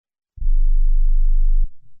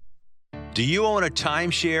Do you own a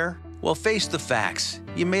timeshare? Well, face the facts.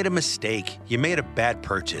 You made a mistake. You made a bad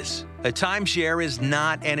purchase. A timeshare is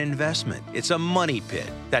not an investment. It's a money pit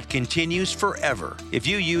that continues forever. If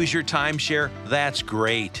you use your timeshare, that's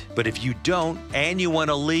great. But if you don't, and you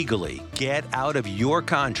want to legally get out of your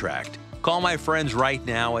contract, call my friends right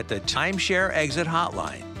now at the Timeshare Exit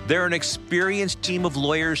Hotline. They're an experienced team of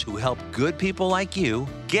lawyers who help good people like you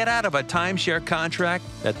get out of a timeshare contract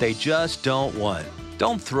that they just don't want.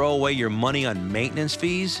 Don't throw away your money on maintenance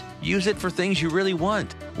fees. Use it for things you really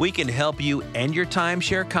want. We can help you end your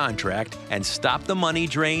timeshare contract and stop the money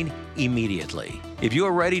drain immediately. If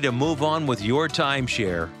you're ready to move on with your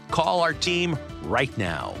timeshare, call our team right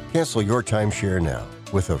now. Cancel your timeshare now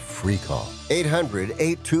with a free call.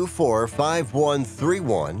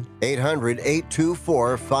 800-824-5131.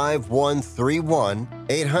 800-824-5131.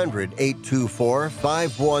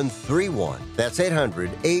 800-824-5131. That's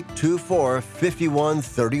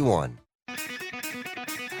 800-824-5131.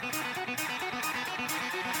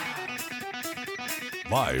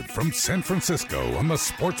 Live from San Francisco on the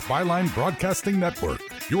Sports Byline Broadcasting Network,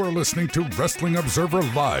 you are listening to Wrestling Observer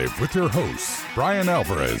Live with your hosts, Bryan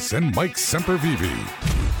Alvarez and Mike Sempervive.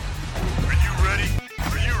 Are you ready?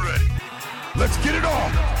 Are you ready? Let's get it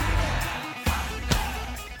on!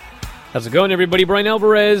 How's it going, everybody? Bryan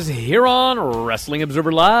Alvarez here on Wrestling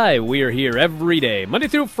Observer Live. We are here every day, Monday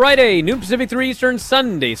through Friday, noon Pacific, 3 Eastern,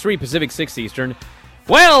 Sunday, 3 Pacific, 6 Eastern.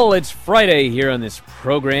 Well, it's Friday here on this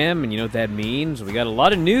program, and you know what that means. We got a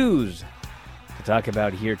lot of news to talk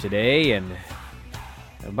about here today, and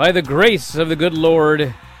by the grace of the good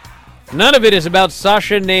Lord, none of it is about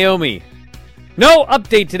Sasha and Naomi. No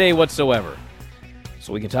update today whatsoever.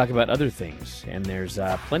 So we can talk about other things, and there's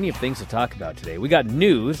plenty of things to talk about today. We got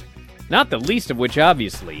news, not the least of which,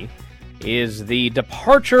 obviously, is the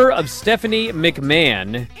departure of Stephanie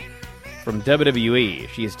McMahon from WWE.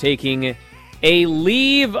 She is taking a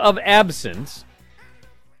leave of absence,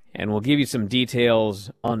 and we'll give you some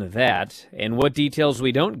details on that. And what details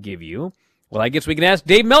we don't give you, well, I guess we can ask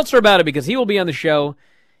Dave Meltzer about it, because he will be on the show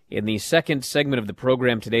in the second segment of the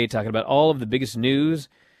program today, talking about all of the biggest news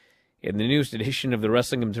in the newest edition of the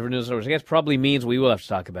Wrestling Observer News. I guess probably means we will have to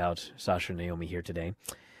talk about Sasha and Naomi here today.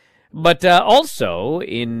 But also,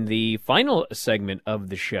 in the final segment of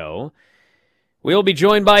the show, we'll be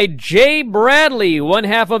joined by Jay Bradley, one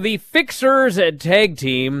half of the Fixers tag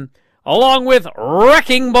team, along with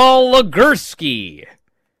Wrecking Ball Legursky,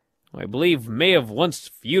 who I believe may have once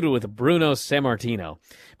feuded with Bruno Sammartino.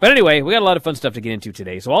 But anyway, we got a lot of fun stuff to get into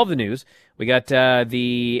today. So all of the news, we got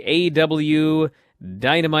the AEW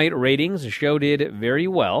Dynamite ratings. The show did very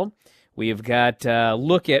well. We've got a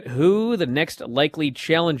look at who the next likely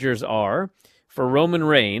challengers are for Roman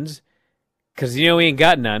Reigns, because you know he ain't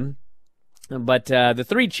got none. But the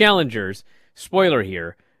three challengers, spoiler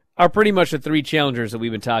here, are pretty much the three challengers that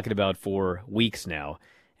we've been talking about for weeks now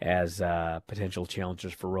as potential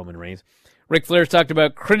challengers for Roman Reigns. Ric Flair's talked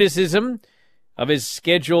about criticism of his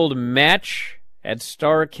scheduled match at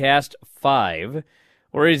StarCast 5,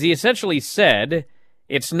 where as he essentially said,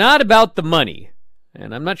 it's not about the money.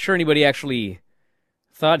 And I'm not sure anybody actually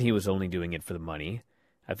thought he was only doing it for the money.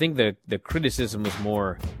 I think the criticism was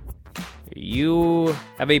more, you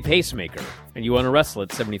have a pacemaker, and you want to wrestle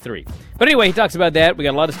at 73. But anyway, he talks about that. We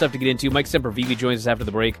got a lot of stuff to get into. Mike Sempervive joins us after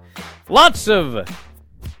the break. Lots of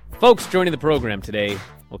folks joining the program today.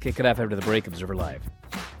 We'll kick it off after the break. Observer Live.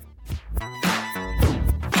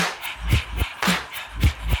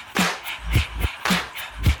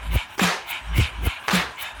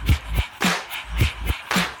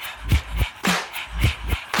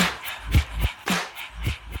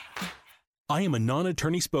 I am a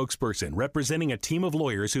non-attorney spokesperson representing a team of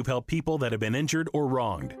lawyers who've helped people that have been injured or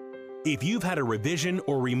wronged. If you've had a revision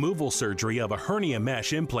or removal surgery of a hernia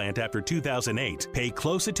mesh implant after 2008, pay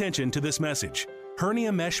close attention to this message.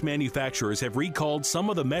 Hernia mesh manufacturers have recalled some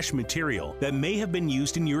of the mesh material that may have been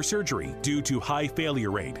used in your surgery due to high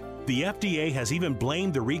failure rate. The FDA has even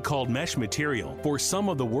blamed the recalled mesh material for some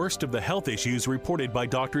of the worst of the health issues reported by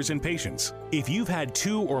doctors and patients. If you've had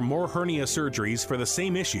 2 or more hernia surgeries for the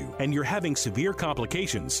same issue and you're having severe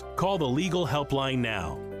complications, call the legal helpline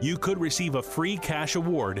now. You could receive a free cash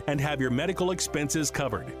award and have your medical expenses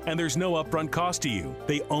covered. And there's no upfront cost to you.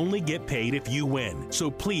 They only get paid if you win.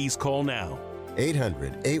 So please call now.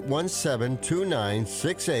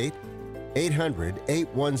 800-817-2968.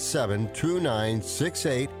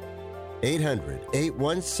 800-817-2968.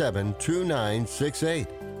 800-817-2968.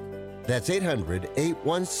 That's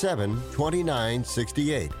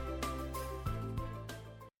 800-817-2968.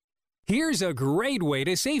 Here's a great way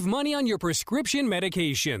to save money on your prescription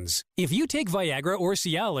medications. If you take Viagra or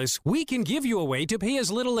Cialis, we can give you a way to pay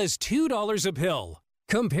as little as $2 a pill.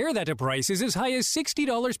 Compare that to prices as high as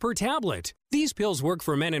 $60 per tablet. These pills work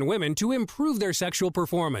for men and women to improve their sexual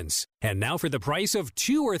performance. And now for the price of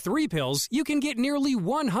 2 or 3 pills, you can get nearly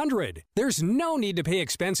 100. There's no need to pay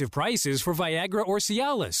expensive prices for Viagra or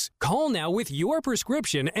Cialis. Call now with your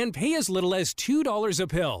prescription and pay as little as $2 a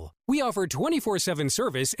pill. We offer 24/7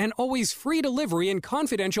 service and always free delivery and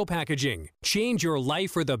confidential packaging. Change your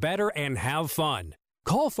life for the better and have fun.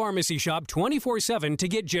 Call Pharmacy Shop 24/7 to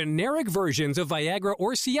get generic versions of Viagra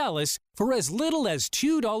or Cialis for as little as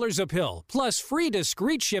 $2 a pill, plus free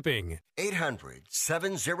discreet shipping.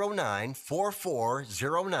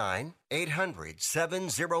 800-709-4409.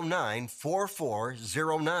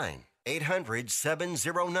 800-709-4409.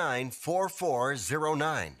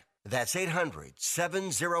 800-709-4409. That's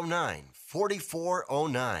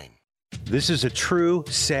 800-709-4409. This is a true,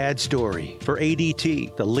 sad story for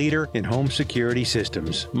ADT, the leader in home security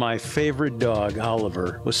systems. My favorite dog,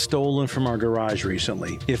 Oliver, was stolen from our garage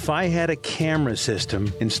recently. If I had a camera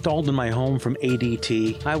system installed in my home from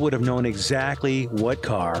ADT, I would have known exactly what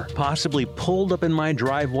car possibly pulled up in my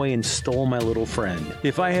driveway and stole my little friend.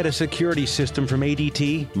 If I had a security system from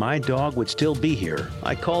ADT, my dog would still be here.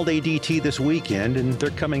 I called ADT this weekend, and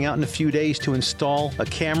they're coming out in a few days to install a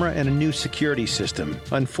camera and a new security system.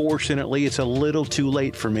 Unfortunately, it's a little too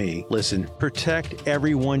late for me. Listen, protect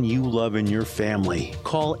everyone you love in your family.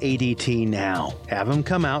 Call ADT now. Have them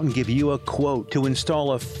come out and give you a quote to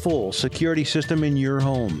install a full security system in your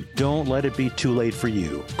home. Don't let it be too late for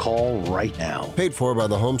you. Call right now. Paid for by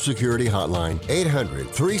the Home Security Hotline.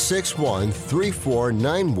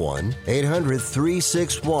 800-361-3491.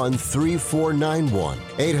 800-361-3491.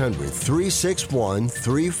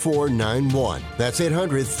 800-361-3491. That's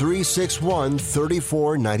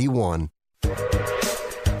 800-361-3491.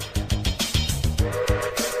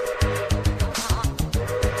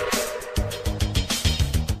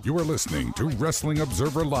 You are listening to Wrestling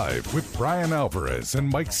Observer Live with Bryan Alvarez and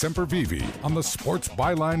Mike Sempervive on the Sports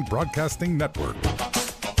Byline Broadcasting Network.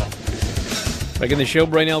 Back in the show,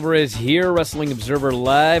 Bryan Alvarez here, Wrestling Observer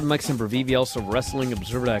Live. Mike Sempervive, also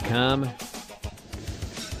WrestlingObserver.com.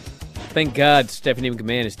 Thank God Stephanie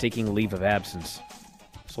McMahon is taking a leave of absence,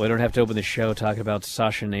 so I don't have to open the show talking about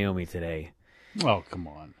Sasha Naomi today. Oh, come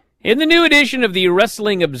on. In the new edition of the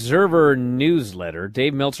Wrestling Observer newsletter,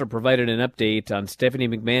 Dave Meltzer provided an update on Stephanie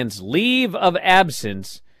McMahon's leave of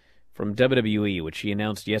absence from WWE, which she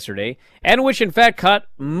announced yesterday, and which in fact caught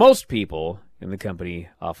most people in the company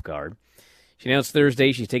off guard. She announced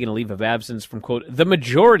Thursday she's taking a leave of absence from, quote, the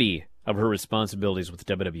majority of her responsibilities with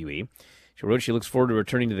WWE. She wrote she looks forward to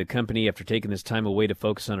returning to the company after taking this time away to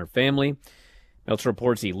focus on her family. Meltzer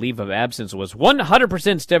reports the leave of absence was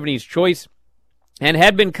 100% Stephanie's choice and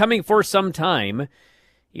had been coming for some time,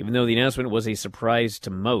 even though the announcement was a surprise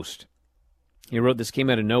to most. He wrote this came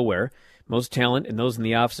out of nowhere. Most talent and those in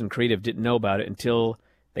the office and creative didn't know about it until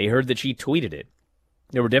they heard that she tweeted it.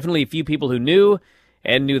 There were definitely a few people who knew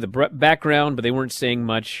and knew the background, but they weren't saying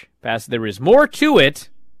much past there is more to it.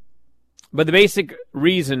 But the basic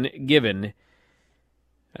reason given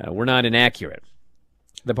were not inaccurate.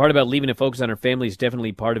 The part about leaving to focus on her family is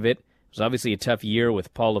definitely part of it. It was obviously a tough year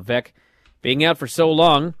with Paul Levesque being out for so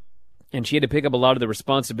long, and she had to pick up a lot of the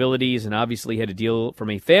responsibilities and obviously had to deal from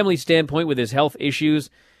a family standpoint with his health issues.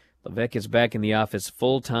 Levesque is back in the office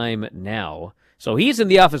full-time now. So he's in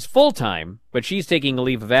the office full-time, but she's taking a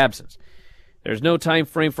leave of absence. There's no time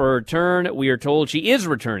frame for her return. We are told she is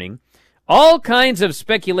returning. All kinds of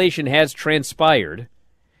speculation has transpired.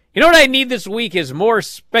 You know what I need this week is more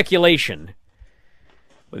speculation.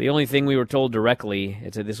 But the only thing we were told directly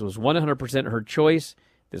is that this was 100% her choice.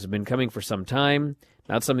 This has been coming for some time.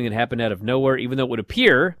 Not something that happened out of nowhere, even though it would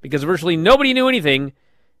appear, because virtually nobody knew anything,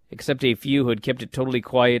 except a few who had kept it totally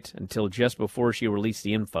quiet until just before she released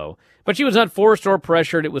the info. But she was not forced or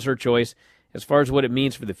pressured. It was her choice. As far as what it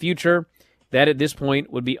means for the future, that at this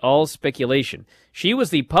point would be all speculation. She was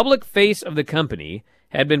the public face of the company,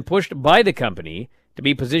 had been pushed by the company to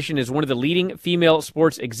be positioned as one of the leading female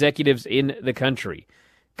sports executives in the country.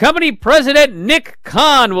 Company President Nick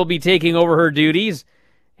Khan will be taking over her duties,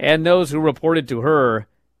 and those who reported to her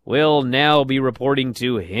will now be reporting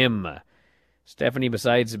to him. Stephanie,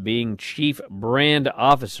 besides being Chief Brand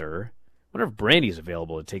Officer, I wonder if Brandy's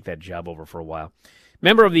available to take that job over for a while.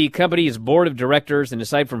 Member of the company's board of directors, and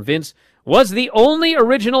aside from Vince, was the only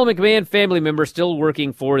original McMahon family member still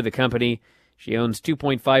working for the company. She owns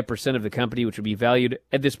 2.5% of the company, which would be valued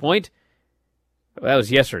at this point. That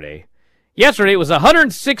was yesterday. Yesterday it was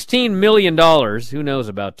 $116 million. Who knows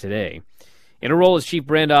about today? In her role as Chief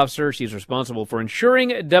Brand Officer, she's responsible for ensuring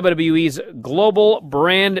WWE's global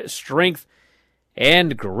brand strength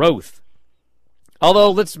and growth.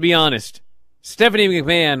 Although, let's be honest, Stephanie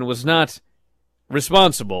McMahon was not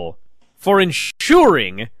responsible for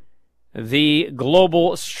ensuring the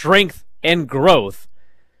global strength and growth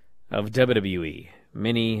of WWE.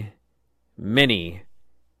 Many, many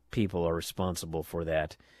people are responsible for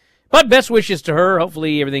that. But best wishes to her.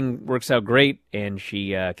 Hopefully everything works out great and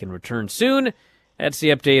she can return soon. That's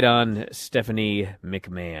the update on Stephanie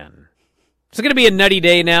McMahon. It's going to be a nutty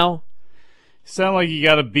day now. Sound like you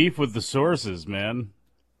got a beef with the sources, man.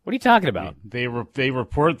 What are you talking about? They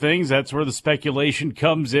report things. That's where the speculation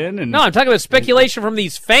comes in. And no, I'm talking about speculation from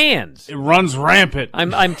these fans. It runs rampant.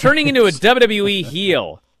 I'm turning into a WWE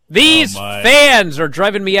heel. These fans are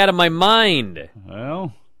driving me out of my mind.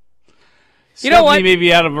 Well, you know what? Stephanie may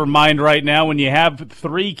be out of her mind right now when you have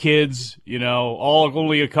 3 kids, all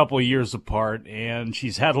only a couple of years apart, and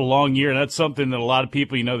she's had a long year, and that's something that a lot of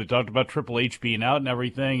people, they talked about Triple H being out and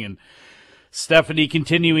everything, and Stephanie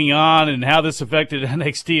continuing on and how this affected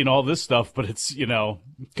NXT and all this stuff, but it's,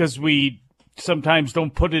 because we sometimes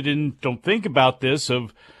don't think about this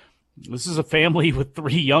is a family with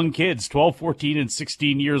 3 young kids, 12, 14, and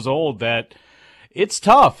 16 years old, that it's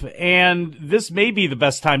tough, and this may be the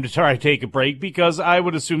best time to try to take a break because I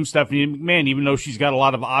would assume Stephanie McMahon, even though she's got a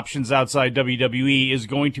lot of options outside WWE, is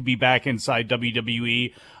going to be back inside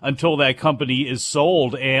WWE until that company is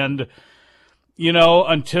sold. And I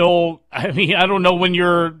don't know when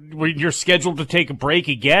you're scheduled to take a break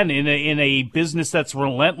again in a business that's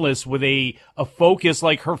relentless with a focus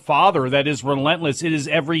like her father that is relentless. It is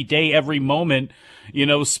every day, every moment,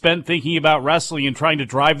 spent thinking about wrestling and trying to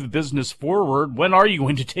drive the business forward. When are you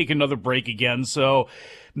going to take another break again? So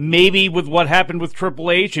maybe with what happened with Triple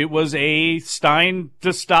H, it was a time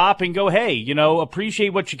to stop and go, hey, appreciate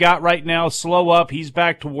what you got right now. Slow up. He's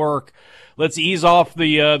back to work. Let's ease off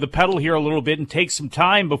the pedal here a little bit and take some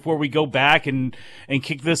time before we go back and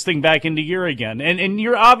kick this thing back into gear again. And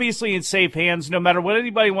you're obviously in safe hands, no matter what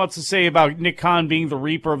anybody wants to say about Nick Khan being the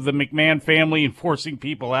reaper of the McMahon family and forcing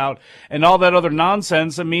people out and all that other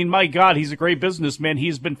nonsense. I mean, my God, he's a great businessman.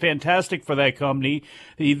 He's been fantastic for that company.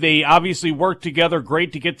 They obviously work together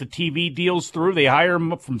great to get the TV deals through. They hire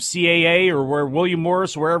him from CAA or where William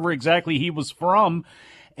Morris, wherever exactly he was from.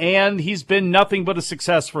 And he's been nothing but a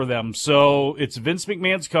success for them. So it's Vince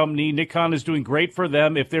McMahon's company. Nick Khan is doing great for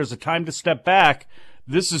them. If there's a time to step back,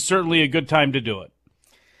 this is certainly a good time to do it.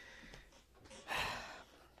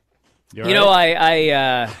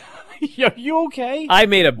 Are you okay? I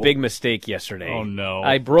made a big mistake yesterday. Oh, no.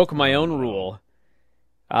 I broke my own rule.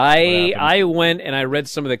 I went and I read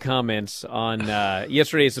some of the comments on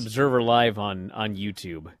yesterday's Observer Live on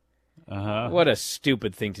YouTube. Uh-huh. What a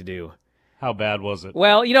stupid thing to do. How bad was it?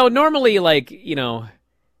 Well, normally, I'll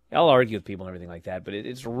argue with people and everything like that, but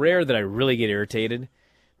it's rare that I really get irritated.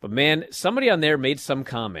 But, man, somebody on there made some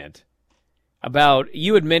comment about,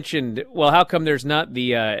 you had mentioned, well, how come there's not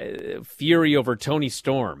the fury over Tony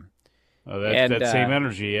Storm? Oh, that same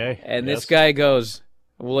energy, eh? And This guy goes,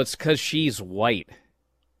 well, it's because she's white.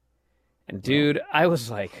 And, dude, I was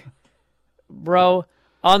like, bro,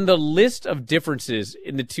 on the list of differences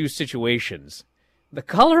in the two situations, the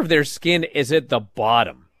color of their skin is at the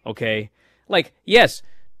bottom, okay? Yes,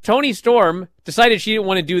 Tony Storm decided she didn't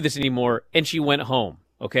want to do this anymore, and she went home,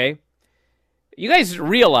 okay? You guys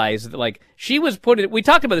realize that, she was we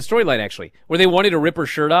talked about the storyline, actually, where they wanted to rip her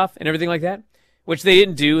shirt off and everything like that, which they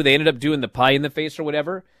didn't do. They ended up doing the pie in the face or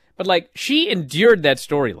whatever. But, she endured that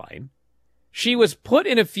storyline. She was put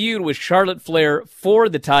in a feud with Charlotte Flair for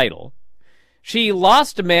the title. She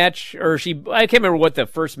lost a match, I can't remember what the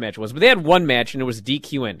first match was, but they had one match and it was a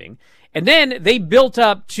DQ ending. And then they built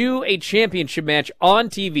up to a championship match on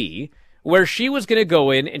TV where she was going to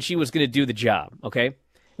go in and she was going to do the job, okay?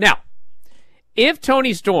 Now, if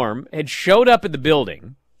Tony Storm had showed up at the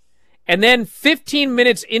building and then 15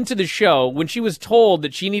 minutes into the show when she was told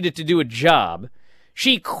that she needed to do a job,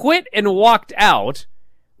 she quit and walked out,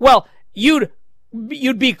 well, you'd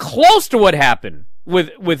be close to what happened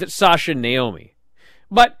with Sasha and Naomi.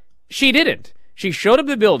 But she didn't. She showed up at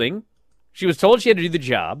the building. She was told she had to do the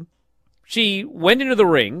job. She went into the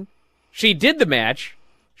ring. She did the match.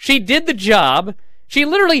 She did the job. She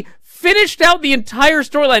literally finished out the entire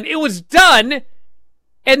storyline. It was done.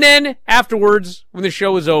 And then afterwards, when the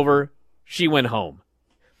show was over, she went home.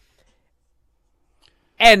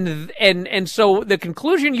 And so the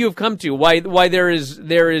conclusion you've come to, why there is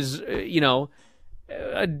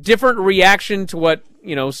a different reaction to what,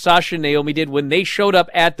 Sasha and Naomi did when they showed up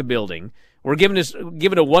at the building We're given a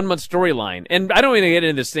 1-month storyline. And I don't even get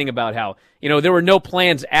into this thing about how, there were no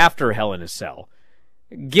plans after Hell in a Cell.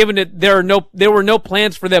 Given it, there were no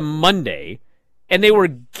plans for them Monday, and they were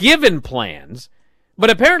given plans. But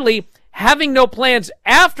apparently, having no plans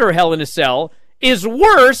after Hell in a Cell is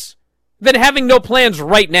worse than having no plans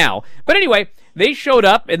right now. But anyway, they showed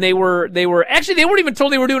up, and they weren't even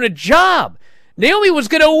told they were doing a job. Naomi was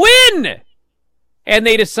going to win! And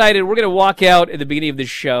they decided, we're going to walk out at the beginning of this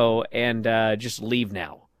show and just leave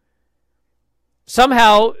now.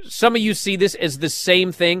 Somehow, some of you see this as the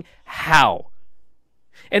same thing. How?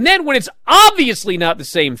 And then when it's obviously not the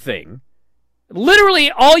same thing,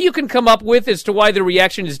 literally all you can come up with as to why the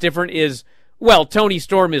reaction is different is, well, Tony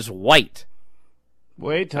Storm is white.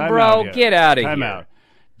 Wait, time Bro, out. Bro, get out of here. Time out.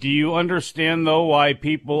 Do you understand, though, why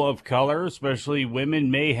people of color, especially women,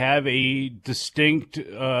 may have a distinct,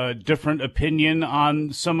 different opinion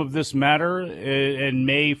on some of this matter and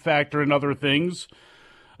may factor in other things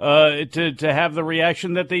to have the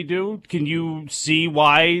reaction that they do? Can you see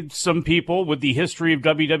why some people, with the history of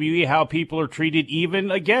WWE, how people are treated, even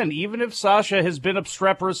if Sasha has been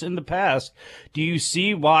obstreperous in the past, do you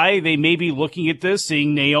see why they may be looking at this,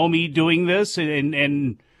 seeing Naomi doing this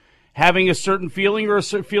and having a certain feeling or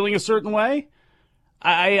feeling a certain way?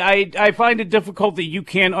 I find it difficult that you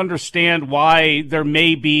can't understand why there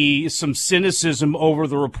may be some cynicism over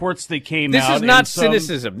the reports that came out. This is not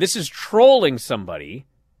cynicism. This is trolling somebody,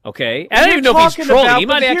 okay? I don't even know if he's trolling. He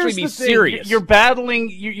might actually be serious. You're battling,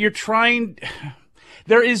 you're trying...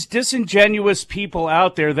 There is disingenuous people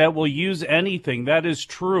out there that will use anything. That is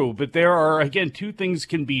true. But there are, again, two things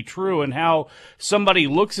can be true, and how somebody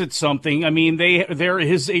looks at something. I mean, there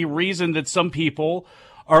is a reason that some people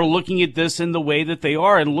are looking at this in the way that they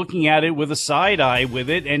are and looking at it with a side eye with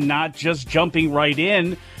it and not just jumping right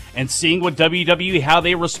in and seeing what WWE, how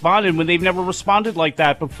they responded when they've never responded like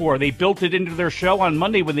that before. They built it into their show on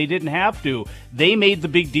Monday when they didn't have to. They made the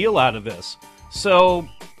big deal out of this. So,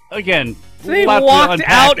 again... They walked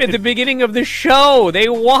out at the beginning of the show. They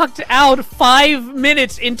walked out 5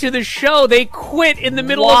 minutes into the show. They quit in the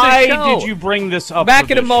middle of the show. Why did you bring this up? Back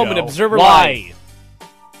in a moment. Observer Live.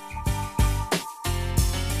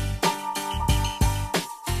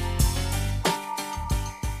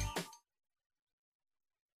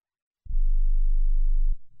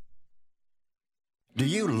 Do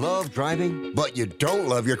you love driving, but you don't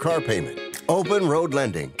love your car payment? Open Road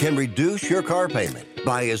Lending can reduce your car payment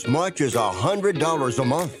by as much as $100 a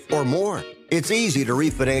month or more. It's easy to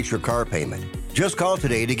refinance your car payment. Just call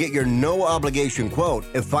today to get your no-obligation quote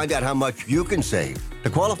and find out how much you can save. To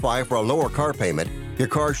qualify for a lower car payment, your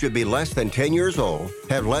car should be less than 10 years old,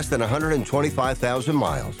 have less than 125,000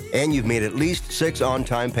 miles, and you've made at least 6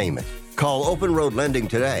 on-time payments. Call Open Road Lending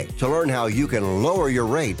today to learn how you can lower your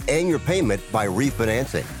rate and your payment by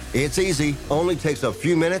refinancing. It's easy, only takes a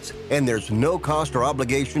few minutes, and there's no cost or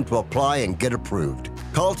obligation to apply and get approved.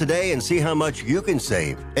 Call today and see how much you can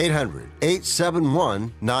save.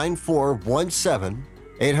 800-871-9417.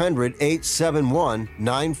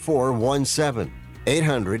 800-871-9417.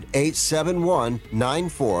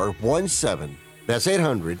 800-871-9417. That's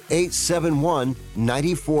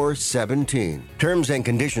 800-871-9417. Terms and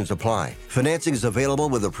conditions apply. Financing is available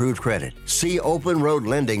with approved credit. See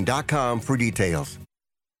openroadlending.com for details.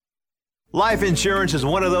 Life insurance is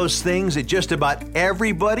one of those things that just about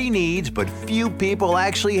everybody needs, but few people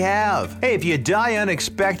actually have. Hey, if you die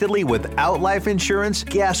unexpectedly without life insurance,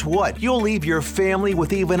 guess what? You'll leave your family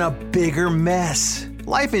with even a bigger mess.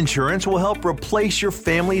 Life insurance will help replace your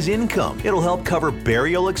family's income. It'll help cover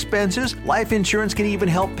burial expenses. Life insurance can even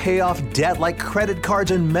help pay off debt like credit cards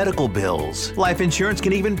and medical bills. Life insurance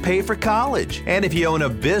can even pay for college. And if you own a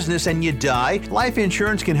business and you die, life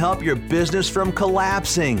insurance can help your business from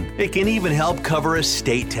collapsing. It can even help cover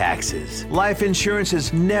estate taxes. Life insurance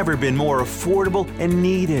has never been more affordable and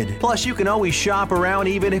needed. Plus, you can always shop around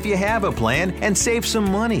even if you have a plan and save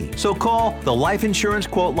some money. So call the Life Insurance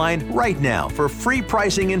Quote Line right now for free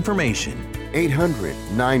pricing information.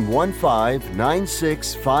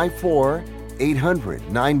 800-915-9654.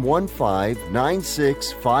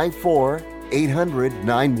 800-915-9654.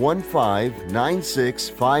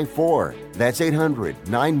 800-915-9654. That's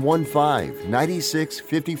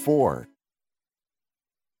 800-915-9654.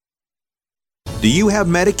 Do you have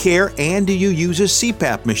Medicare and do you use a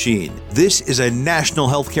CPAP machine? This is a national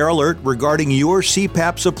healthcare alert regarding your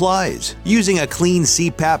CPAP supplies. Using a clean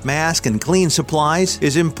CPAP mask and clean supplies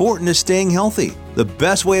is important to staying healthy. The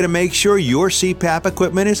best way to make sure your CPAP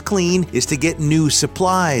equipment is clean is to get new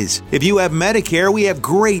supplies. If you have Medicare, we have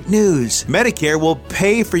great news. Medicare will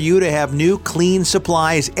pay for you to have new clean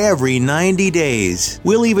supplies every 90 days.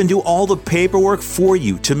 We'll even do all the paperwork for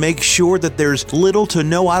you to make sure that there's little to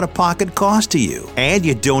no out-of-pocket cost to you. And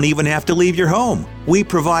you don't even have to leave your home. We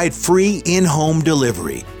provide free in-home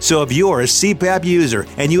delivery. So if you're a CPAP user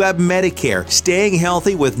and you have Medicare, staying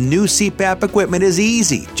healthy with new CPAP equipment is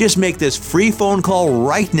easy. Just make this free phone call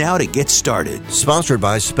right now to get started. Sponsored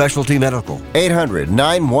by Specialty Medical.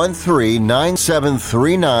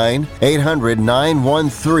 800-913-9739.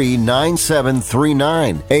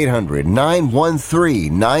 800-913-9739.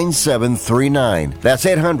 800-913-9739. That's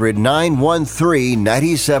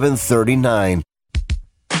 800-913-9739.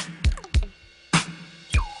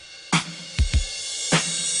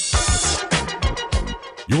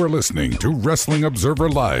 You are listening to Wrestling Observer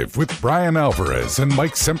Live with Bryan Alvarez and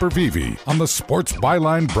Mike Sempervive on the Sports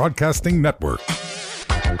Byline Broadcasting Network.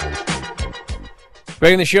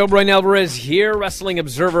 Back in the show, Bryan Alvarez here, Wrestling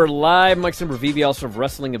Observer Live. Mike Sempervive, also of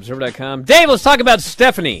WrestlingObserver.com. Dave, let's talk about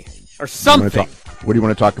Stephanie, or something. What do you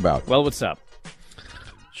want to talk about? Well, what's up?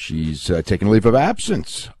 She's taking a leave of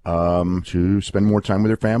absence to spend more time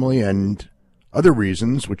with her family and other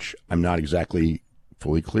reasons, which I'm not exactly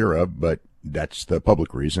fully clear of, but that's the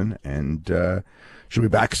public reason, and she'll be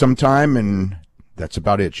back sometime, and that's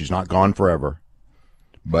about it. She's not gone forever,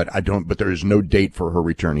 but there is no date for her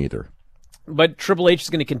return either. But Triple H is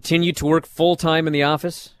going to continue to work full-time in the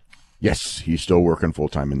office? Yes, he's still working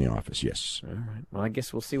full-time in the office, yes. All right. Well, I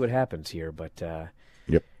guess we'll see what happens here, but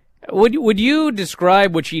yep. Would you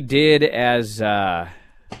describe what she did as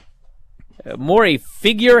more a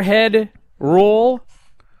figurehead role?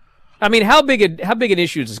 I mean, how big an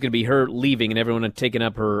issue is this going to be, her leaving and everyone taking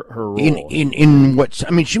up her role? In what? I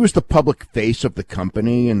mean, she was the public face of the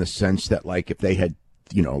company in the sense that, like, if they had,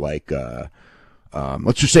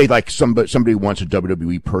 let's just say, like, somebody wants a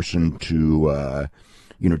WWE person to,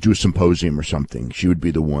 do a symposium or something, she would be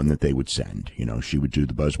the one that they would send. She would do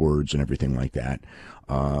the buzzwords and everything like that.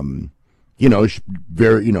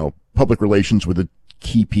 Very, public relations with the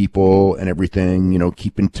key people and everything,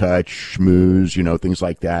 keep in touch, schmooze, things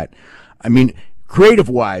like that. I mean,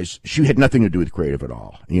 creative-wise, she had nothing to do with creative at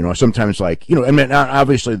all. Sometimes I mean,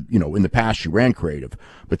 obviously, in the past she ran creative,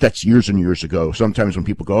 but that's years and years ago. Sometimes when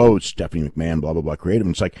people go, oh, it's Stephanie McMahon, blah, blah, blah, creative,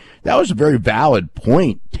 and it's like, that was a very valid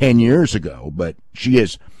point 10 years ago, but she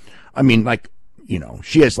is,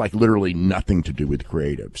 she has literally nothing to do with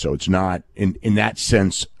creative. So it's not, in that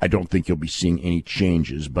sense, I don't think you'll be seeing any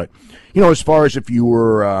changes. But, as far as if you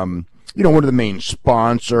were, one of the main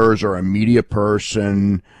sponsors or a media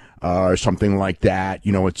person, or something like that,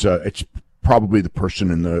 it's probably the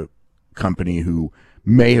person in the company who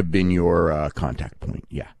may have been your contact point.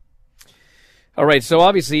 Yeah. All right, so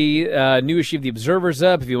obviously, new issue of The Observer's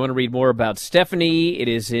up. If you want to read more about Stephanie, it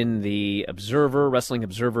is in The Observer,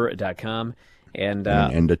 WrestlingObserver.com. And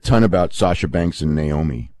a ton about Sasha Banks and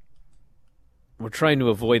Naomi. We're trying to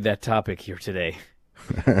avoid that topic here today.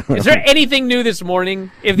 Is there anything new this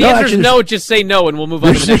morning? If the answer is no, just say no, and we'll move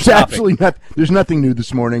on to the next topic. There's nothing new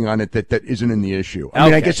this morning on it that isn't in the issue. I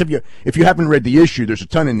mean, I guess if you haven't read the issue, there's a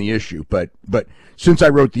ton in the issue. But since I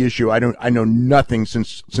wrote the issue, I know nothing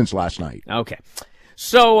since last night. Okay,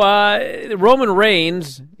 so Roman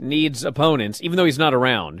Reigns needs opponents, even though he's not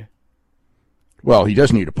around. Well, he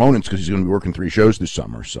does need opponents because he's going to be working 3 shows this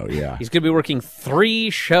summer. So yeah, he's going to be working 3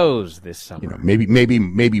 shows this summer. Maybe a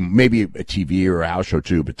TV or a house show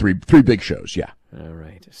too, but three big shows. Yeah. All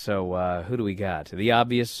right. So who do we got? The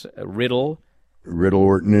obvious Riddle,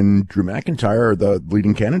 Orton, and Drew McIntyre are the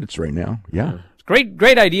leading candidates right now. Yeah. It's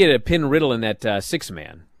great idea to pin Riddle in that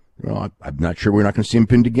 6-man. Well, I'm not sure we're not going to see him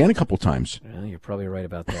pinned again a couple times. Well, you're probably right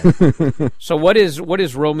about that. So what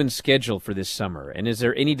is Roman's schedule for this summer? And is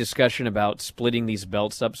there any discussion about splitting these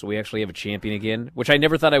belts up so we actually have a champion again? Which I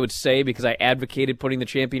never thought I would say because I advocated putting the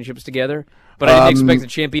championships together, but I didn't expect the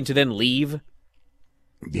champion to then leave.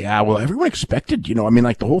 Yeah, well, everyone expected,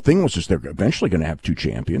 the whole thing was just they're eventually going to have 2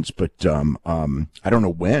 champions, but I don't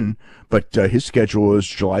know when, but his schedule is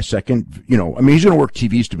July 2nd. He's going to work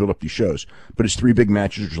TVs to build up these shows, but his 3 big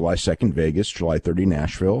matches are July 2nd, Vegas, July 30,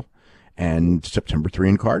 Nashville, and September 3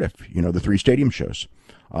 in Cardiff, the 3 stadium shows.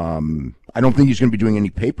 I don't think he's going to be doing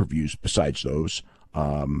any pay-per-views besides those.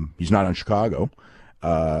 He's not on Chicago.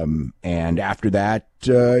 And after that,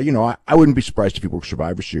 I wouldn't be surprised if he works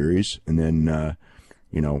Survivor Series, and then,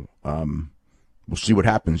 we'll see what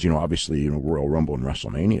happens. Obviously, Royal Rumble and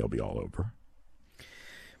WrestleMania will be all over.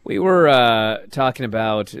 We were talking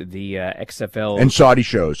about the XFL and Saudi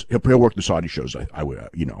shows. He'll work the Saudi shows. I would,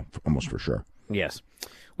 almost for sure. Yes,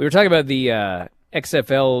 we were talking about the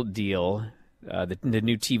XFL deal, the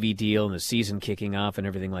new TV deal and the season kicking off and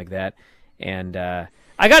everything like that. And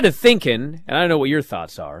I got to thinking, and I don't know what your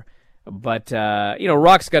thoughts are, but,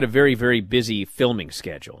 Rock's got a very, very busy filming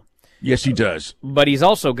schedule. Yes, he does. But he's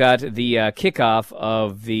also got the kickoff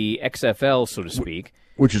of the XFL, so to speak.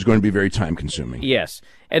 Which is going to be very time-consuming. Yes.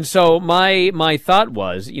 And so my thought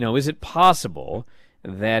was, is it possible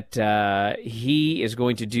that he is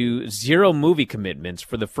going to do 0 movie commitments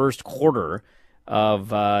for the first quarter of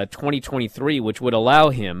 2023, which would allow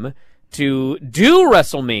him to do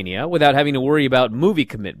WrestleMania without having to worry about movie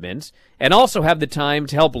commitments, and also have the time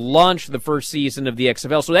to help launch the first season of the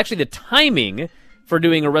XFL. So actually the timing for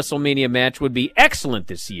doing a WrestleMania match would be excellent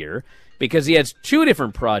this year, because he has 2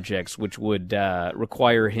 different projects which would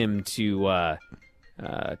require him to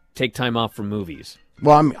take time off from movies.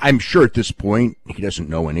 Well, I'm sure at this point he doesn't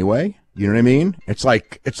know anyway. You know what I mean? It's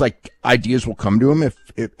like ideas will come to him if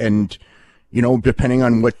and depending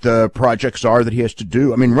on what the projects are that he has to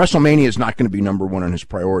do. I mean, WrestleMania is not going to be number 1 on his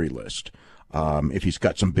priority list. If he's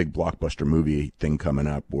got some big blockbuster movie thing coming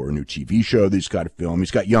up or a new TV show that he's got to film,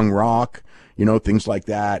 he's got Young Rock, things like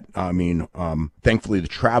that. I mean, thankfully the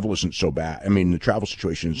travel isn't so bad. I mean, the travel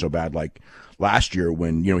situation is so bad. Like last year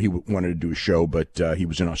when, he wanted to do a show, but he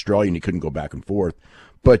was in Australia and he couldn't go back and forth.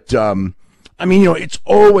 But, it's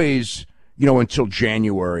always, until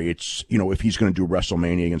January, it's, if he's going to do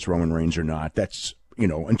WrestleMania against Roman Reigns or not, that's,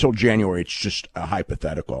 until January, it's just a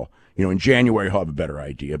hypothetical. In January, he'll have a better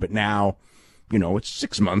idea. But now, it's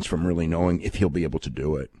 6 months from really knowing if he'll be able to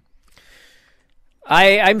do it.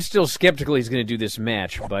 I'm still skeptical he's going to do this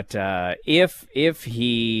match, but if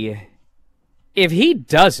he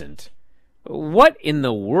doesn't, what in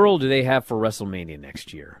the world do they have for WrestleMania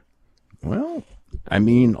next year? Well, I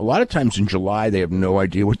mean, a lot of times in July they have no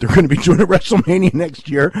idea what they're going to be doing at WrestleMania next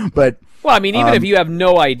year. But even if you have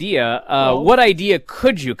no idea, what idea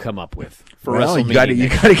could you come up with for WrestleMania? You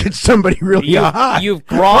got to get somebody really hot. You've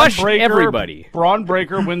crushed everybody. Braun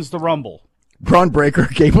Breaker wins the Rumble. Braun Breaker,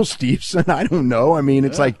 Gable Steveson. I don't know. I mean,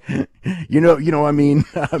 it's like,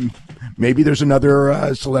 maybe there's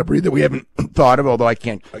another celebrity that we haven't thought of, although I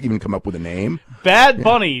can't even come up with a name. Bad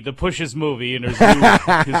Bunny to push his movie in his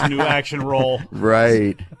new action role.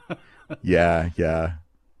 Right. Yeah.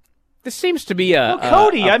 This seems to be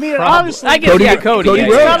Cody. Honestly, I guess Cody, Cody. Cody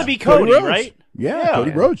It's got to be Cody, Rhodes. right? Yeah,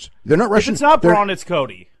 Cody Rhodes. They're not Russian. If it's not Braun, it's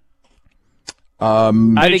Cody. I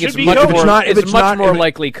think it's much more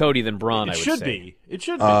likely Cody than Braun. It should be.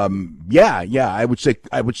 Yeah. I would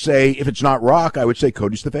say if it's not Rock, I would say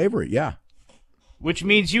Cody's the favorite. Yeah. Which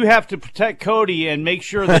means you have to protect Cody and make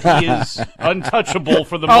sure that he is untouchable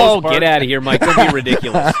for the most part. Oh, get out of here, Mike. Don't be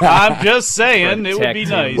ridiculous. I'm just saying, it would be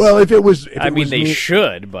nice. Well, if it was they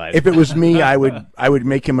should, but if it was me, I would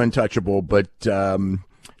make him untouchable, but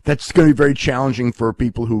that's going to be very challenging for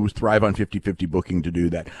people who thrive on 50-50 booking to do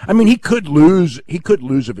that. I mean, he could lose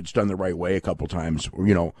if it's done the right way a couple times,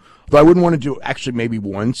 though I wouldn't want to do actually maybe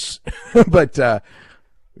once, but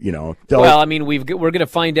well, I mean, we're going to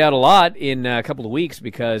find out a lot in a couple of weeks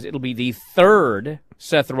because it'll be the 3rd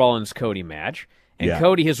Seth Rollins-Cody match, and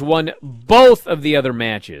Cody has won both of the other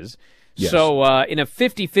matches. Yes. So in a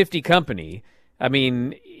 50-50 company, I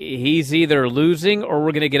mean, he's either losing or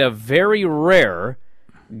we're going to get a very rare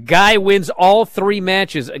guy wins all 3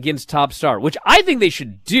 matches against Top Star, which I think they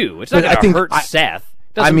should do. It's not going to hurt Seth.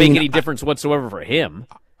 Doesn't make any difference whatsoever for him.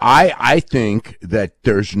 I think that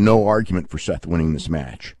there's no argument for Seth winning this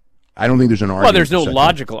match. I don't think there's an argument. Well, there's no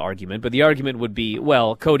logical argument, but the argument would be,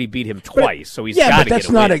 well, Cody beat him twice, so he's got to get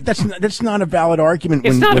a win. That's not a valid argument.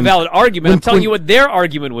 It's not a valid argument. I'm telling you what their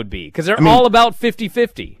argument would be, because they're all about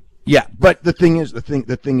 50-50. Yeah, but the thing is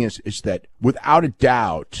that without a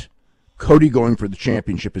doubt, Cody going for the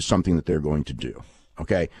championship is something that they're going to do.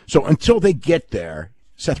 Okay, so until they get there,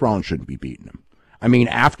 Seth Rollins shouldn't be beating him. I mean,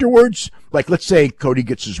 afterwards, like let's say Cody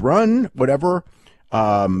gets his run, whatever,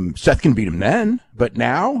 Seth can beat him then. But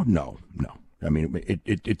now, no. I mean,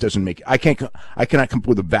 it doesn't make. I cannot come up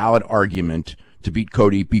with a valid argument to beat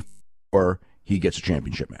Cody before he gets a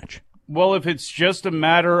championship match. Well, if it's just a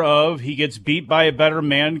matter of he gets beat by a better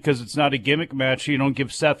man because it's not a gimmick match, you don't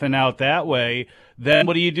give Seth an out that way, then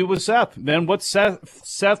what do you do with Seth? Then what's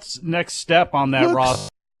Seth's next step on that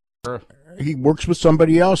roster? He works with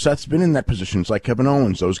somebody else. Seth's been in that position. It's like Kevin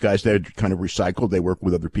Owens. Those guys, they're kind of recycled. They work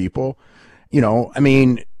with other people. I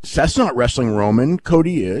mean, Seth's not wrestling Roman.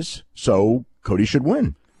 Cody is, so Cody should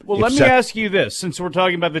win. Well, let me ask you this, since we're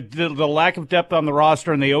talking about the lack of depth on the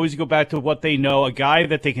roster, and they always go back to what they know, a guy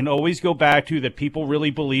that they can always go back to that people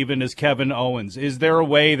really believe in is Kevin Owens. Is there a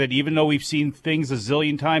way that, even though we've seen things a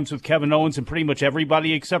zillion times with Kevin Owens and pretty much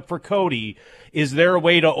everybody except for Cody, is there a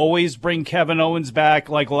way to always bring Kevin Owens back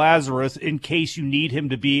like Lazarus in case you need him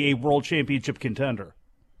to be a world championship contender?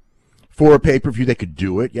 For a pay-per-view, they could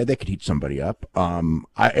do it. Yeah, they could heat somebody up.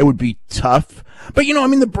 It would be tough. But,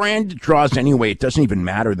 the brand draws anyway. It doesn't even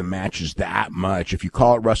matter the matches that much. If you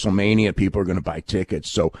call it WrestleMania, people are going to buy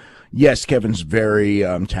tickets. So, yes, Kevin's very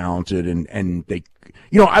talented. And they,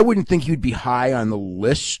 I wouldn't think he'd be high on the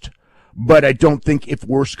list. But I don't think if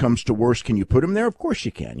worse comes to worse, can you put him there? Of course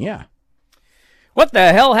you can, yeah. What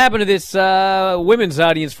the hell happened to this women's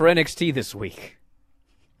audience for NXT this week?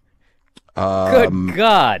 Good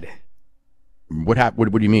God. What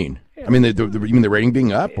happened? What do you mean? I mean, you mean the rating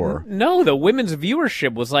being up, or no? The women's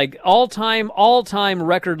viewership was like all-time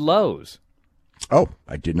record lows. Oh,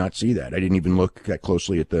 I did not see that. I didn't even look that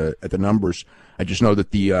closely at the numbers. I just know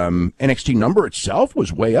that the NXT number itself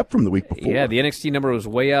was way up from the week before. Yeah, the NXT number was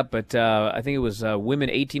way up, but I think it was women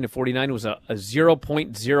 18 to 49 was a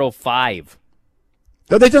 0.05.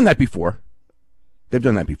 No, they've done that before. They've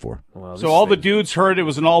done that before. Well, so all the dudes heard it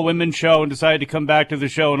was an all-women show and decided to come back to the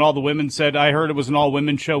show, and all the women said, I heard it was an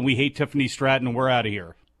all-women show, we hate Tiffany Stratton, and we're out of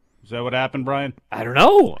here. Is that what happened, Brian? I don't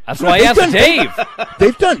know. That's why I asked Dave.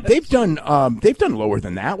 They've done lower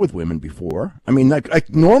than that with women before. I mean, like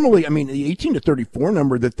normally, the 18 to 34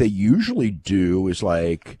 number that they usually do is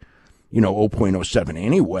like, 0.07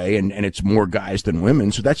 anyway, and it's more guys than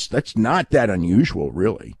women, so that's not that unusual,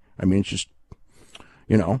 really. I mean, it's just,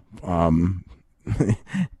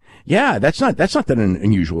 yeah, that's not that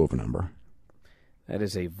unusual of a number. That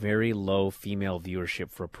is a very low female viewership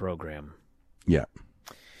for a program. Yeah.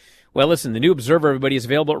 Well, listen, the new Observer, everybody, is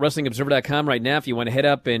available at WrestlingObserver.com right now if you want to head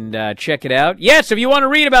up and check it out. Yes, if you want to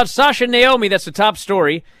read about Sasha and Naomi, that's the top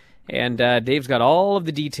story. And Dave's got all of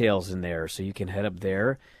the details in there, so you can head up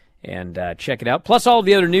there and check it out. Plus all of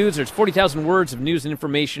the other news. There's 40,000 words of news and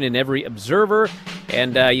information in every Observer.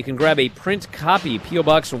 And you can grab a print copy, P.O.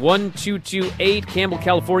 Box 1228, Campbell,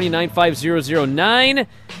 California, 95009.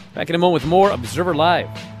 Back in a moment with more Observer Live.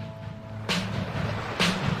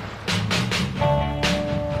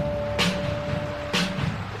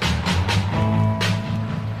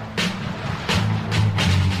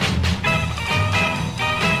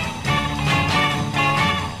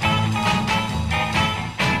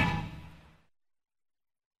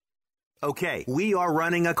 Okay, we are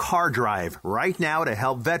running a car drive right now to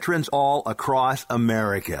help veterans all across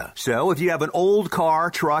America. So if you have an old car,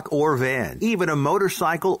 truck, or van, even a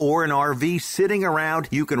motorcycle or an RV sitting around,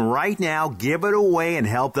 you can right now give it away and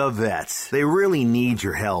help the vets. They really need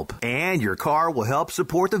your help. And your car will help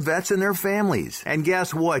support the vets and their families. And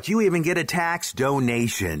guess what? You even get a tax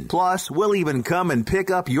donation. Plus, we'll even come and pick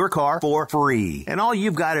up your car for free. And all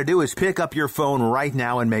you've got to do is pick up your phone right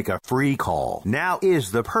now and make a free call. Now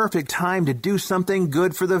is the perfect time to do something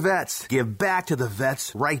good for the vets. Give back to the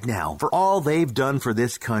vets right now for all they've done for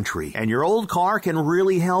this country. And your old car can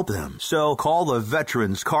really help them. So call the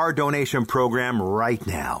Veterans Car Donation Program right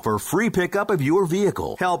now for free pickup of your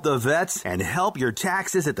vehicle. Help the vets and help your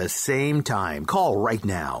taxes at the same time. Call right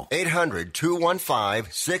now.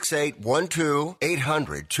 800-215-6812.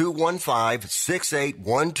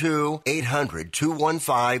 800-215-6812.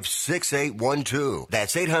 800-215-6812.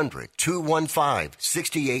 That's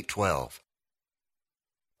 800-215-6812.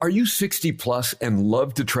 Are you 60 plus and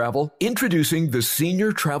love to travel? Introducing the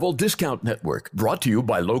Senior Travel Discount Network, brought to you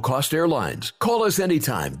by Low Cost Airlines. Call us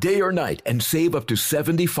anytime, day or night, and save up to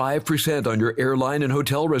 75% on your airline and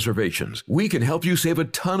hotel reservations. We can help you save a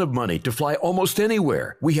ton of money to fly almost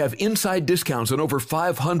anywhere. We have inside discounts on over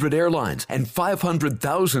 500 airlines and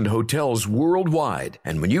 500,000 hotels worldwide.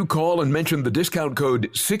 And when you call and mention the discount code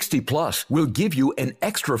 60 plus, we'll give you an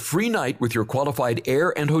extra free night with your qualified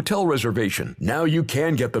air and hotel reservation. Now you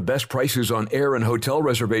can get the best prices on air and hotel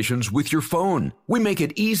reservations with your phone. We make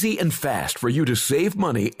it easy and fast for you to save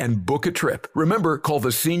money and book a trip. Remember, call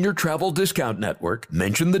the Senior Travel Discount Network,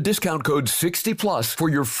 mention the discount code 60 plus for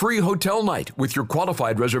your free hotel night with your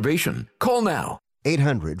qualified reservation. Call now.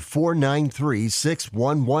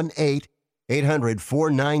 800-493-6118.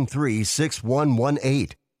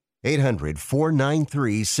 800-493-6118.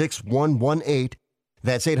 800-493-6118.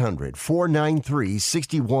 That's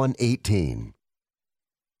 800-493-6118.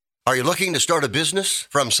 Are you looking to start a business?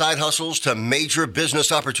 From side hustles to major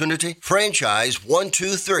business opportunity? Franchise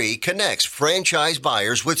 123 connects franchise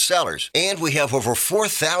buyers with sellers. And we have over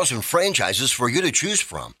 4,000 franchises for you to choose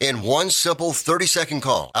from. In one simple 30-second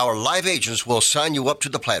call, our live agents will sign you up to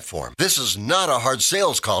the platform. This is not a hard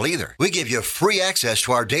sales call either. We give you free access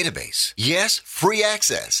to our database. Yes, free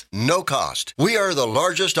access. No cost. We are the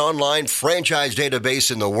largest online franchise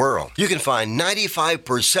database in the world. You can find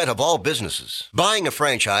 95% of all businesses. Buying a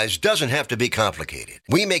franchise doesn't have to be complicated.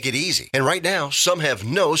 We make it easy. And right now, some have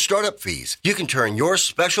no startup fees. You can turn your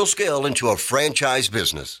special skill into a franchise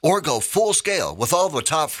business or go full scale with all the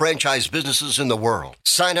top franchise businesses in the world.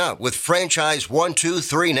 Sign up with Franchise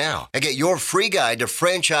 123 now and get your free guide to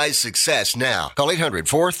franchise success now. Call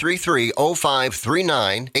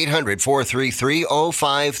 800-433-0539,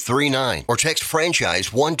 800-433-0539, or text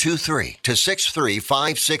Franchise 123 to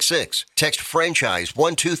 63566. Text Franchise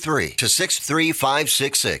 123 to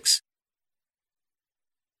 63566.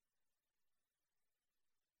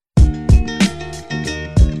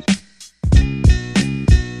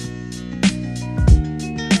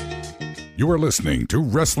 You are listening to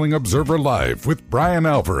Wrestling Observer Live with Bryan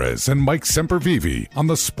Alvarez and Mike Sempervive on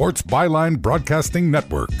the Sports Byline Broadcasting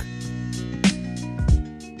Network.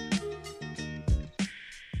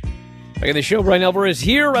 Back in the show, Bryan Alvarez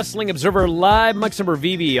here, Wrestling Observer Live. Mike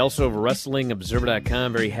Sempervive, also of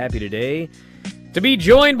WrestlingObserver.com. Very happy today to be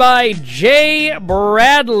joined by Jay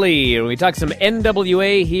Bradley. We talk some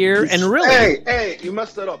NWA here, and really... Hey, you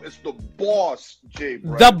messed that up. It's the boss, Jay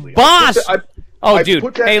Bradley. The boss! I dude,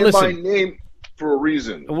 put that hey, in listen. my name for a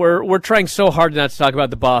reason. We're trying so hard not to talk about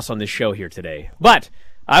the boss on this show here today. But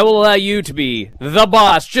I will allow you to be the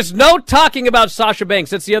boss. Just no talking about Sasha Banks.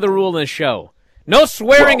 That's the other rule in this show. No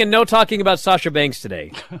swearing and no talking about Sasha Banks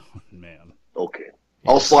today. Man. Okay.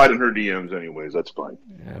 I'll slide in her DMs anyways. That's fine.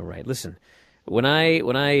 All right. Listen, when I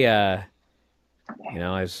was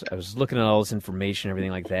looking at all this information and everything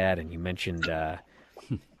like that, and you mentioned the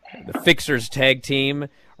Fixers tag team,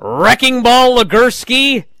 Wrecking Ball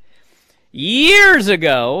Legursky. Years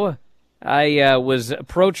ago, I was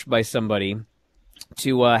approached by somebody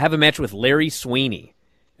to have a match with Larry Sweeney.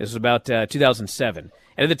 This was about 2007.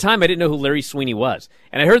 And at the time, I didn't know who Larry Sweeney was.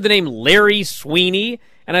 And I heard the name Larry Sweeney,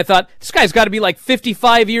 and I thought, this guy's got to be like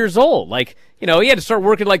 55 years old. Like, he had to start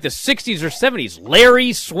working like the 60s or 70s.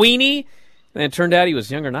 Larry Sweeney? And it turned out he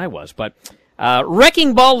was younger than I was. But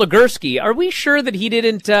Wrecking Ball Legursky, are we sure that he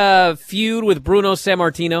didn't feud with Bruno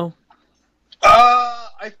Sammartino?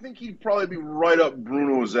 I think he'd probably be right up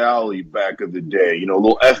Bruno's alley back of the day. A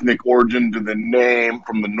little ethnic origin to the name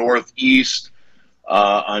from the Northeast.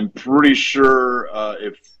 I'm pretty sure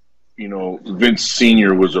if Vince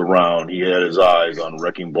Sr. was around, he had his eyes on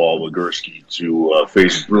Wrecking Ball Legursky to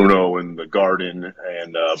face Bruno in the Garden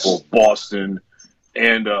and both Boston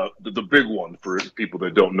and the big one for people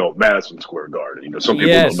that don't know, Madison Square Garden. Some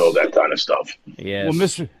people don't know that kind of stuff. Yes. Well,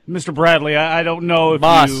 Mr. Bradley, I don't know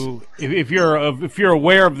if you're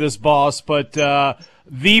aware of this, boss, but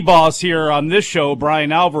the boss here on this show,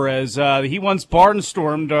 Bryan Alvarez, he once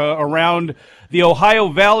barnstormed around the Ohio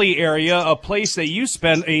Valley area, a place that you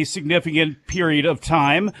spent a significant period of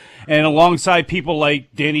time, and alongside people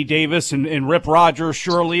like Danny Davis and Rip Rogers,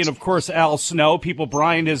 Shirley, and of course Al Snow, people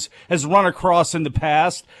Bryan has run across in the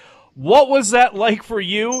past. What was that like for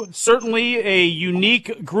you? Certainly a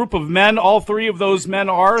unique group of men. All three of those men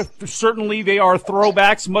are. Certainly they are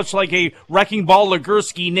throwbacks, much like a Wrecking Ball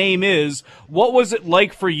Legursky name is. What was it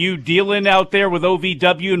like for you dealing out there with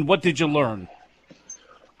OVW, and what did you learn?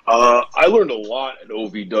 I learned a lot at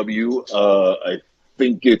OVW. I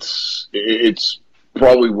think it's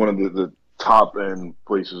probably one of the top end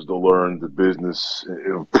places to learn the business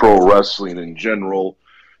of pro wrestling in general.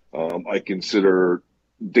 I consider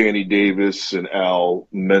Danny Davis and Al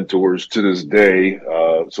mentors to this day,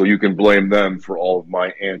 so you can blame them for all of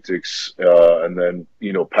my antics, and then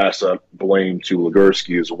pass that blame to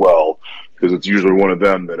Legursky as well, because it's usually one of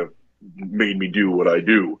them that have made me do what I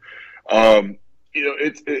do.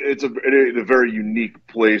 It's a very unique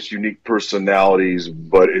place, unique personalities,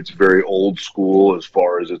 but it's very old school as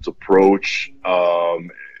far as its approach.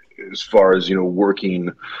 As far as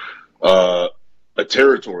working a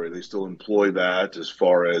territory, they still employ that. As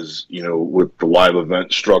far as with the live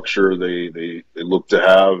event structure, they look to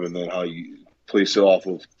have, and then how you place it off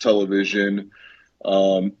of television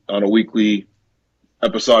on a weekly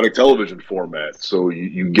episodic television format, so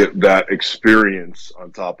you get that experience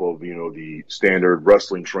on top of the standard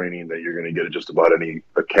wrestling training that you're going to get at just about any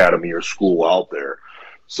academy or school out there.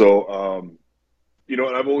 So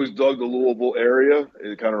and I've always dug the Louisville area.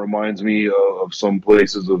 It kind of reminds me of some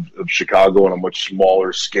places of Chicago on a much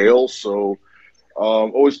smaller scale. So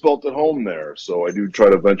always felt at home there. So I do try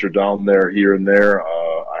to venture down there here and there.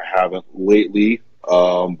 I haven't lately,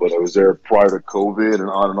 but I was there prior to COVID and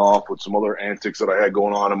on and off with some other antics that I had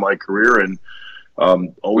going on in my career, and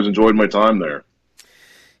always enjoyed my time there.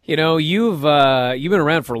 You know, you've been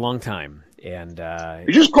around for a long time, and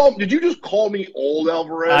did you just call me old,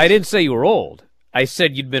 Alvarez? I didn't say you were old. I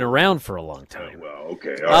said you'd been around for a long time. Well,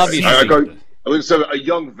 okay, obviously. Right. I would say a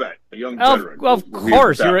young vet, a young veteran. Of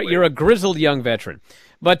course, you're a grizzled young veteran.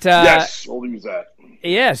 But yes, we'll use that.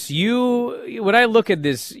 Yes, when I look at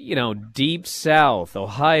this, Deep South,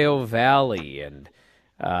 Ohio Valley, and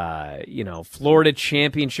Florida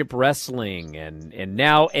Championship Wrestling, and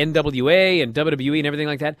now NWA and WWE and everything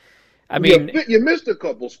like that. I mean, you missed a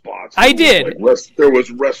couple spots. I did. There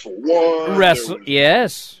was Wrestle One.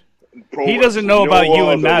 Yes. He doesn't know about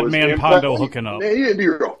you and Madman Pondo hooking up. Man,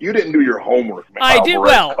 you didn't do your homework, man. I did.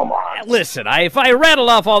 Well, come on. Listen, if I rattled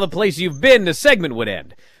off all the places you've been, the segment would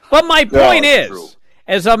end. But my point is, true.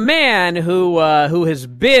 as a man who has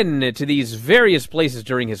been to these various places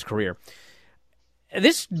during his career,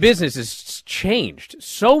 this business has changed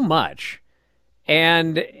so much,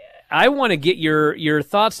 and I want to get your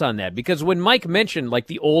thoughts on that, because when Mike mentioned like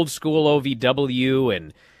the old school OVW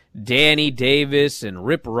and Danny Davis and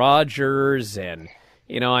Rip Rogers, and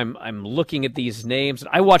I'm looking at these names.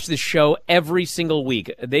 I watch this show every single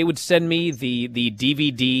week. They would send me the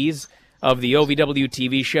DVDs of the OVW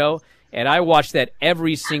TV show, and I watch that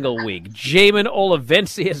every single week. Jamin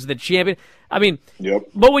Olivensi is the champion. I mean, yep.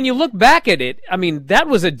 But when you look back at it, I mean, that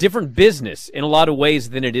was a different business in a lot of ways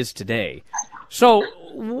than it is today. So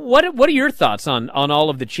what are your thoughts on all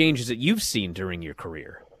of the changes that you've seen during your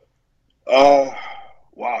career?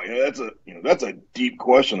 Wow, that's a deep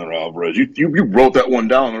question there, Alvarez. You wrote that one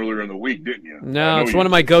down earlier in the week, didn't you? No, it's one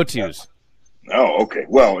of my go-tos. Oh, okay.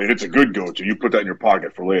 Well, and it's a good go-to. You put that in your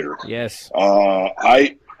pocket for later. Yes.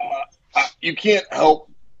 You can't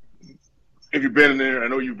help, if you've been in there, I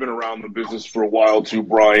know you've been around the business for a while too,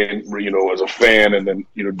 Bryan, as a fan, and then,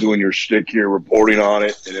 doing your shtick here, reporting on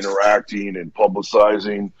it and interacting and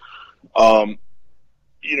publicizing.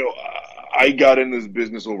 I got in this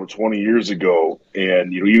business over 20 years ago,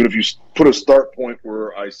 and even if you put a start point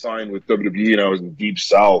where I signed with WWE and I was in Deep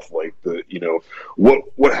South, like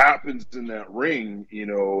what happens in that ring,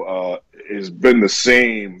 has been the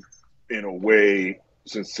same in a way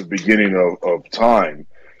since the beginning of time.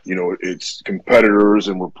 It's competitors,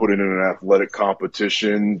 and we're putting in an athletic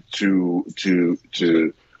competition to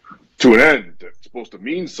an end that's supposed to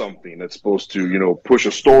mean something. That's supposed to push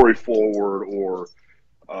a story forward, or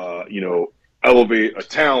elevate a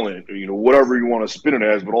talent, whatever you want to spin it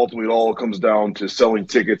as, but ultimately it all comes down to selling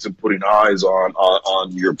tickets and putting eyes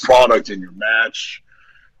on your product and your match.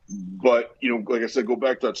 But, like I said, go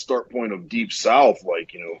back to that start point of Deep South,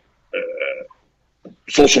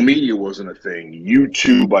 social media wasn't a thing.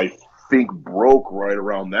 YouTube, I think, broke right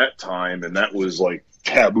around that time, and that was like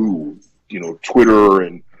taboo. Twitter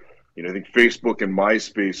and, I think Facebook and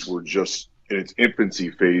MySpace were just in its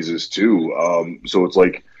infancy phases too. So it's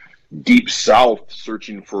like Deep South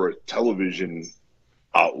searching for a television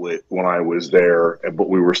outlet when I was there, but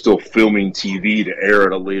we were still filming TV to air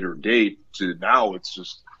at a later date, to now it's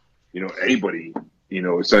just, anybody,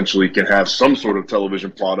 essentially can have some sort of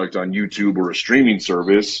television product on YouTube or a streaming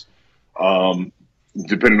service,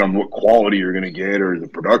 depending on what quality you're going to get or the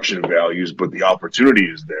production values, but the opportunity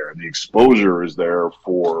is there. The exposure is there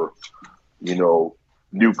for,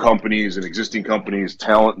 new companies and existing companies,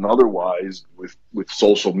 talent and otherwise, with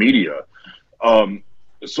social media.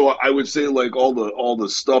 So I would say like all the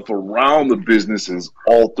stuff around the business is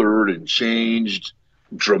altered and changed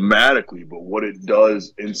dramatically, but what it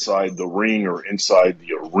does inside the ring or inside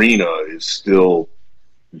the arena is still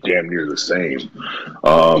damn near the same.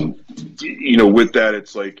 With that,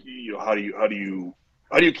 it's like, how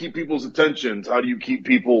do you keep people's attentions? How do you keep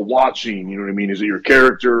people watching? You know what I mean? Is it your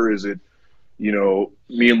character? Is it,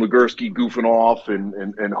 me and Legursky goofing off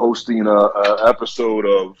and hosting a episode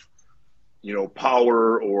of,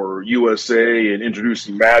 Power or USA and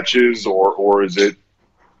introducing matches, or is it,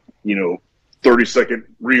 30-second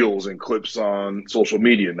reels and clips on social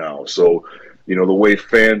media now? So, the way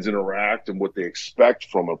fans interact and what they expect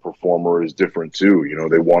from a performer is different too.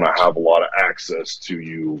 They want to have a lot of access to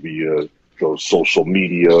you via those social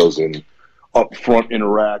medias and upfront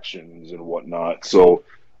interactions and whatnot. So,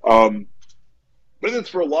 but it's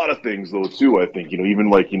for a lot of things though too, I think,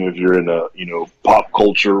 even like, if you're in a, pop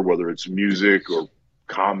culture, whether it's music or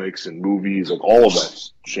comics and movies, and all of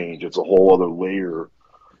that's changed. It's a whole other layer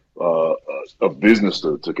of business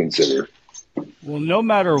to consider. Well, no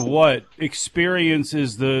matter what, experience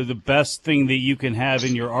is the best thing that you can have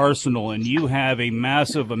in your arsenal, and you have a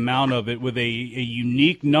massive amount of it with a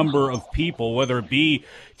unique number of people, whether it be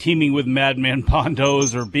teaming with Madman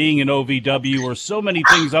Pondos or being in OVW or so many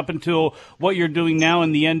things up until what you're doing now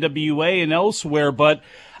in the NWA and elsewhere. But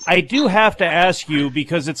I do have to ask you,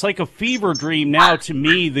 because it's like a fever dream now to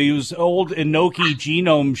me, these old Inoki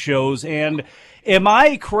Genome shows, and am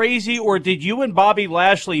I crazy, or did you and Bobby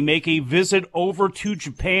Lashley make a visit over to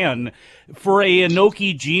Japan for a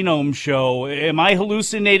Inoki Genome show? Am I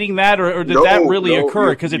hallucinating that, or did that really occur?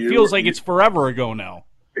 Because it feels like it's forever ago now.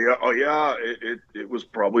 Yeah, it was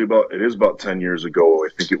probably it is about 10 years ago. I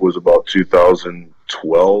think it was about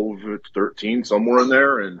 2012, 13, somewhere in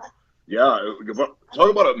there. And yeah, talk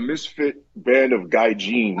about a misfit band of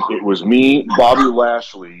gaijin. It was me, Bobby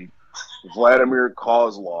Lashley, Vladimir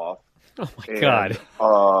Kozlov, oh my God,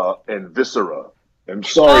 and Viscera. I'm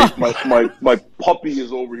sorry, my puppy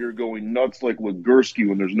is over here going nuts like Legursky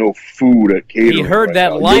when there's no food at catering. He heard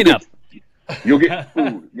that lineup. You'll get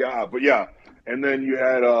food, yeah. And then you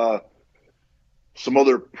had some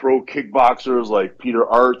other pro kickboxers like Peter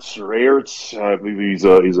Arts or Aerts. I believe he's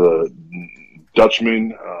a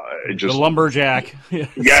Dutchman. The lumberjack.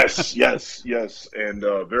 Yes. And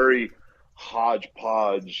very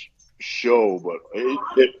hodgepodge show, but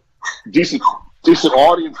decent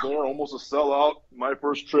audience there, almost a sellout. My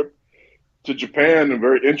first trip to Japan, and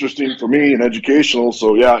very interesting for me and educational.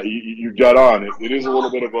 So yeah, you got on. It is a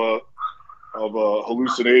little bit of a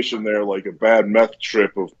hallucination there, like a bad meth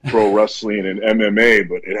trip of pro wrestling and MMA,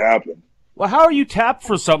 but it happened. Well, how are you tapped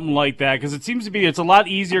for something like that? Because it seems to be it's a lot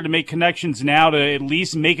easier to make connections now, to at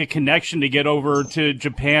least make a connection to get over to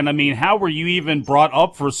Japan. I mean, how were you even brought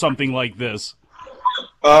up for something like this?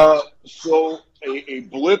 So a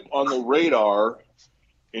blip on the radar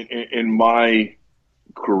in my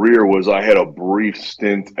career was I had a brief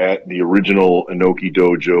stint at the original Inoki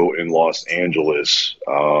Dojo in Los Angeles,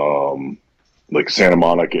 like Santa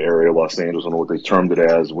Monica area, Los Angeles. I don't know what they termed it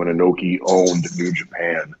as when Inoki owned New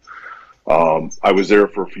Japan. I was there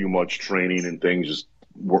for a few months training, and things just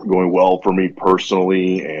weren't going well for me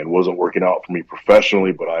personally and wasn't working out for me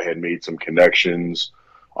professionally, but I had made some connections,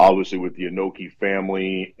 obviously, with the Inoki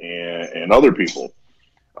family and other people.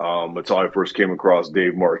 That's how I first came across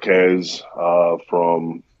Dave Marquez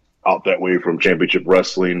from out that way from Championship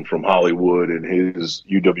Wrestling from Hollywood and his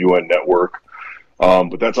UWN network.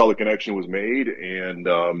 But that's how the connection was made. And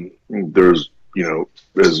there's,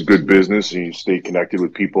 there's good business, and you stay connected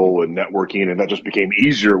with people and networking. And that just became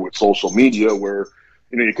easier with social media where,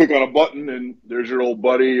 you click on a button and there's your old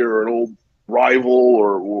buddy or an old rival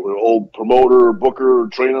or an old promoter, or booker, or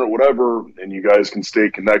trainer, or whatever. And you guys can stay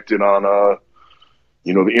connected on,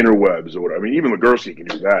 the interwebs or whatever. I mean, even Legursky can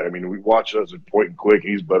do that. I mean, we watch us at point and click.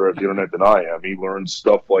 He's better at the internet than I am. He learns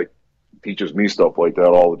teaches me stuff like that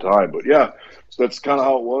all the time. But yeah, so that's kind of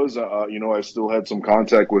how it was. I still had some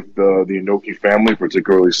contact with the Inoki family,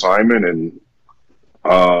 particularly Simon, and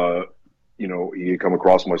he had come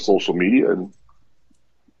across my social media and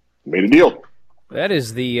made a deal. That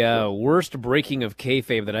is the worst breaking of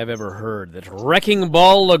kayfabe that I've ever heard. That Wrecking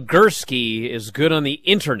Ball Legursky is good on the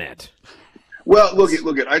internet. Well,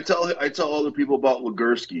 look at. I tell other people about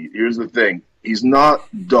Legursky. Here's the thing: he's not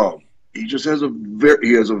dumb. He just has a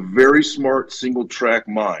very smart single track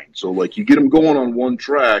mind. So, like, you get him going on one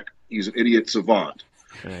track, he's an idiot savant.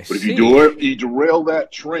 But if you derail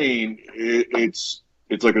that train, it's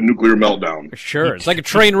like a nuclear meltdown. Sure, it's like a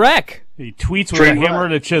train wreck. He tweets with a hammer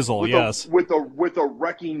and a chisel. Yes, with a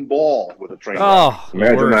wrecking ball with a train. Oh,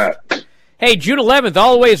 wreck. Imagine that. Hey, June 11th,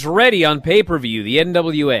 always ready on pay-per-view, the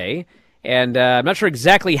NWA. And I'm not sure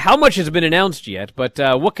exactly how much has been announced yet, but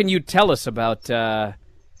what can you tell us about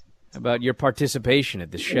your participation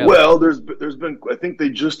at this show? Well, there's been, I think they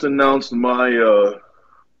just announced my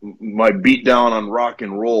beatdown on Rock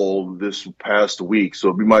and Roll this past week. So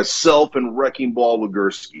it'll be myself and Wrecking Ball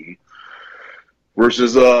Legursky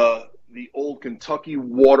versus the old Kentucky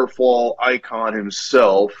waterfall icon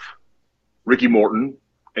himself, Ricky Morton,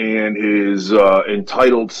 and his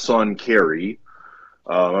entitled son, Kerry.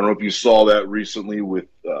 I don't know if you saw that recently with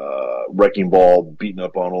Wrecking Ball beating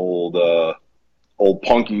up on old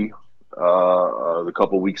Punky a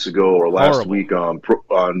couple weeks ago or last week on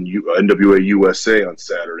NWA USA on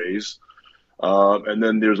Saturdays. And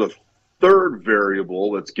then there's a third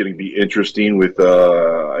variable that's going to be interesting with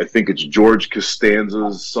I think it's George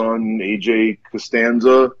Costanza's son, AJ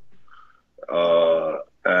Costanza,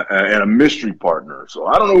 and a mystery partner. So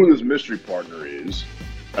I don't know who this mystery partner is.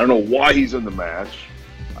 I don't know why he's in the match.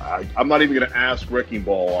 I'm not even going to ask Wrecking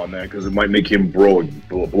Ball on that because it might make him blow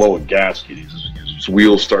a gasket. He's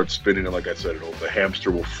wheels start spinning, and like I said, the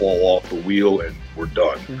hamster will fall off the wheel, and we're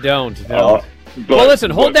done. Don't. Well,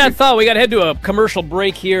 listen, hold that thought. We got to head to a commercial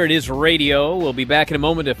break here. It is radio. We'll be back in a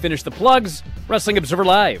moment to finish the plugs. Wrestling Observer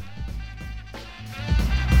Live.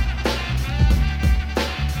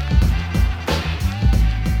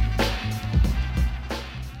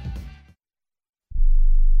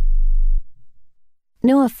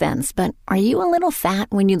 No offense, but are you a little fat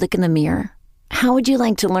when you look in the mirror? How would you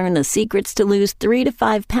like to learn the secrets to lose 3 to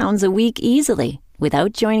 5 pounds a week easily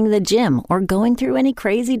without joining the gym or going through any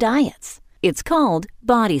crazy diets? It's called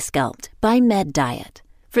Body Sculpt by Med Diet.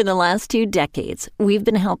 For the last 2 decades, we've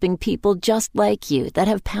been helping people just like you that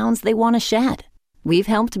have pounds they want to shed. We've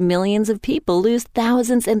helped millions of people lose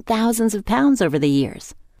thousands and thousands of pounds over the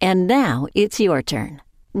years. And now it's your turn.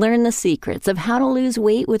 Learn the secrets of how to lose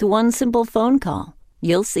weight with one simple phone call.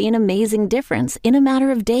 You'll see an amazing difference in a matter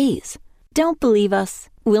of days. Don't believe us?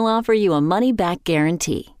 We'll offer you a money-back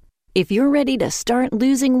guarantee. If you're ready to start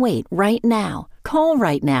losing weight right now, call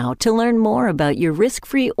right now to learn more about your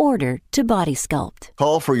risk-free order to Body Sculpt.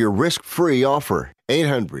 Call for your risk-free offer.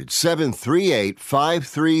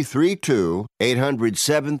 800-738-5332.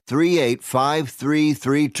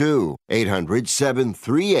 800-738-5332.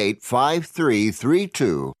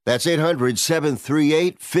 800-738-5332. That's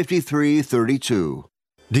 800-738-5332.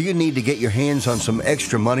 Do you need to get your hands on some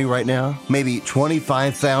extra money right now? Maybe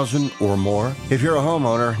 $25,000 or more? If you're a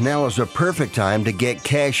homeowner, now is a perfect time to get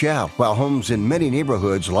cash out while homes in many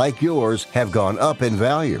neighborhoods like yours have gone up in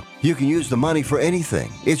value. You can use the money for anything.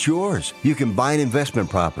 It's yours. You can buy an investment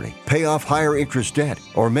property, pay off higher interest debt,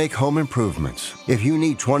 or make home improvements. If you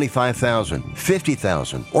need $25,000,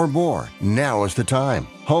 $50,000, or more, now is the time.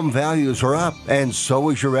 Home values are up, and so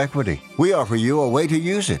is your equity. We offer you a way to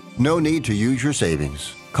use it. No need to use your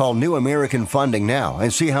savings. Call New American Funding now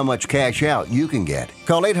and see how much cash out you can get.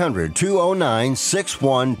 Call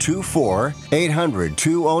 800-209-6124.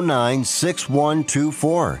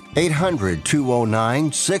 800-209-6124.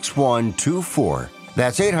 800-209-6124.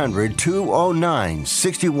 That's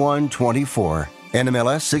 800-209-6124.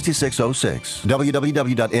 NMLS 6606.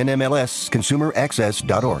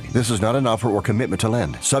 www.nmlsconsumeraccess.org. This is not an offer or commitment to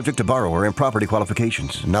lend. Subject to borrower and property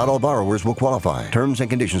qualifications. Not all borrowers will qualify. Terms and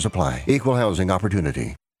conditions apply. Equal housing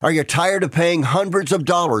opportunity. Are you tired of paying hundreds of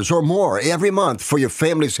dollars or more every month for your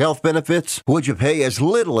family's health benefits? Would you pay as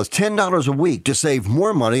little as $10 a week to save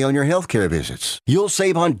more money on your health care visits? You'll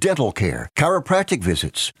save on dental care, chiropractic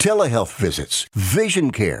visits, telehealth visits, vision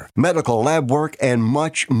care, medical lab work, and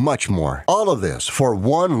much, much more. All of this for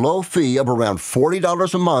one low fee of around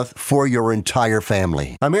 $40 a month for your entire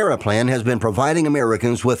family. Ameriplan has been providing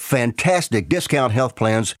Americans with fantastic discount health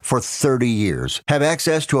plans for 30 years. Have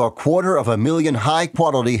access to 250,000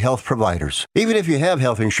 high-quality health providers. Even if you have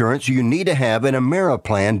health insurance, you need to have an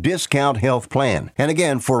Ameriplan discount health plan. And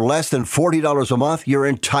again, for less than $40 a month, your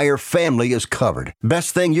entire family is covered.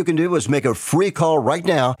 Best thing you can do is make a free call right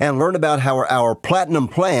now and learn about how our Platinum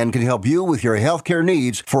plan can help you with your health care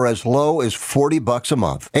needs for as low as $40 a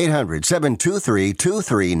month.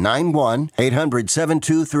 800-723-2391.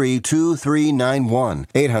 800-723-2391.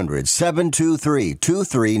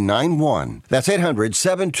 800-723-2391. That's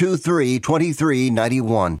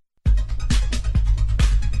 800-723-2391.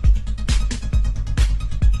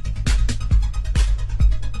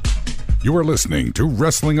 You are listening to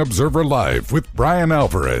Wrestling Observer Live with Bryan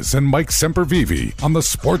Alvarez and Mike Sempervive on the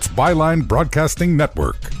Sports Byline Broadcasting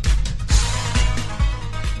Network.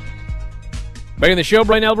 Back in the show,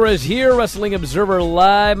 Bryan Alvarez here, Wrestling Observer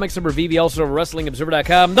Live. Mike Sempervive, also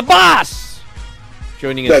WrestlingObserver.com. The Boss!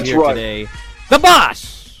 Joining us here today. The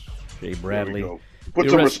Boss! Jay Bradley.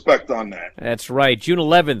 Put some respect on that. That's right. June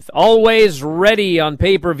 11th. Always ready on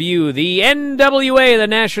pay-per-view. The NWA, the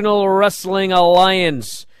National Wrestling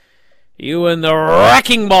Alliance. You and the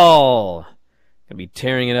Wrecking Ball. Gonna be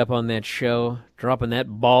tearing it up on that show, dropping that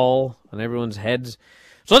ball on everyone's heads.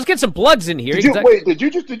 So let's get some plugs in here. Did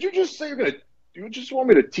you just say you're gonna? You just want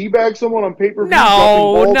me to teabag someone on paper?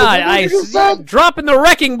 No, not dropping the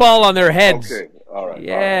wrecking ball on their heads. Okay, all right.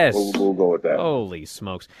 Yes, all right. We'll go with that. Holy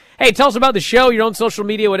smokes! Hey, tell us about the show, your own social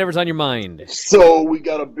media, whatever's on your mind. So we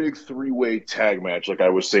got a big 3-way tag match, like I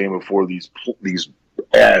was saying before these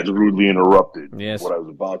ads rudely interrupted what I was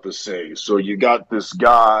about to say. So you got this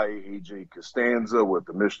guy, AJ Costanza, with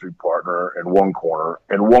the mystery partner in one corner.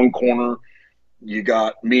 In one corner, you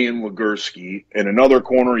got me and Legursky. In another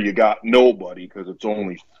corner, you got nobody because it's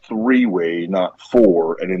only 3-way, not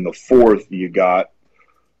 4. And in the fourth, you got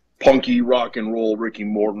punky rock and roll Ricky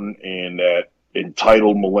Morton and that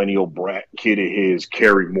entitled millennial brat kid of his,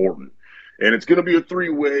 Kerry Morton. And it's going to be a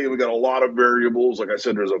 3-way. We got a lot of variables. Like I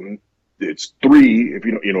said, it's 3. If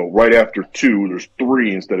right after 2, there's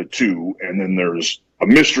 3 instead of 2, and then there's a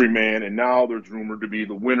mystery man, and now there's rumored to be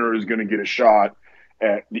the winner is going to get a shot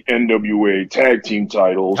at the NWA tag team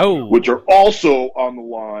titles, which are also on the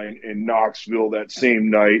line in Knoxville that same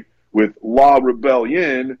night with La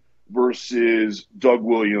Rebellion versus Doug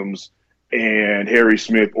Williams and Harry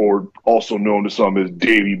Smith, or also known to some as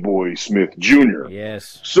Davey Boy Smith Jr.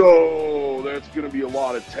 Yes. So that's going to be a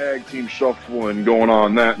lot of tag team shuffling going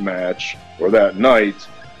on that match or that night.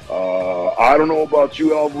 I don't know about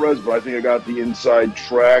you, Alvarez, but I think I got the inside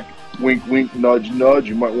track. Wink, wink, nudge, nudge.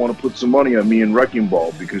 You might want to put some money on me and Wrecking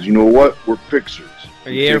Ball because you know what? We're fixers.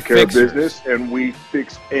 We take care of business, and we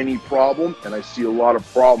fix any problem. And I see a lot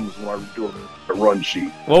of problems when I do a run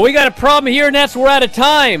sheet. Well, we got a problem here, and that's we're out of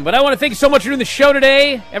time. But I want to thank you so much for doing the show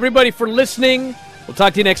today. Everybody for listening. We'll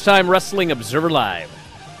talk to you next time, Wrestling Observer Live.